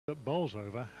that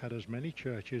Bolsover had as many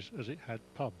churches as it had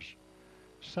pubs.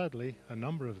 Sadly, a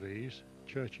number of these,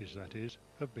 churches that is,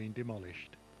 have been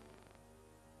demolished.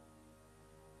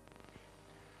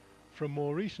 From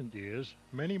more recent years,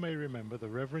 many may remember the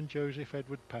Reverend Joseph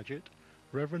Edward Paget,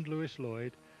 Reverend Lewis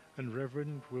Lloyd and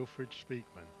Reverend Wilfrid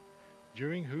Speakman,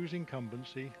 during whose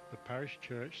incumbency the parish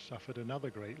church suffered another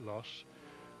great loss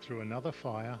through another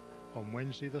fire on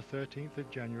Wednesday the 13th of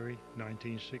January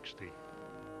 1960.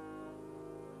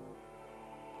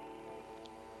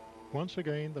 Once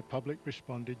again the public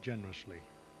responded generously.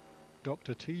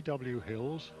 Dr. T.W.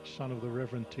 Hills, son of the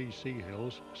Reverend T.C.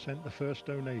 Hills, sent the first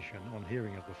donation on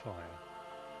hearing of the fire.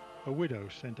 A widow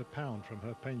sent £1 from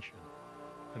her pension,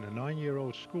 and a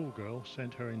 9-year-old schoolgirl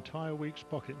sent her entire week's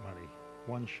pocket money,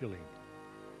 1 shilling.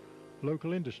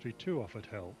 Local industry too offered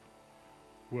help.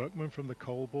 Workmen from the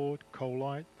Coal Board,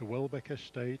 Coalite, the Welbeck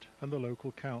Estate and the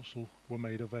local council were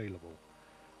made available,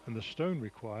 and the stone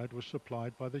required was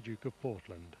supplied by the Duke of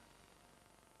Portland.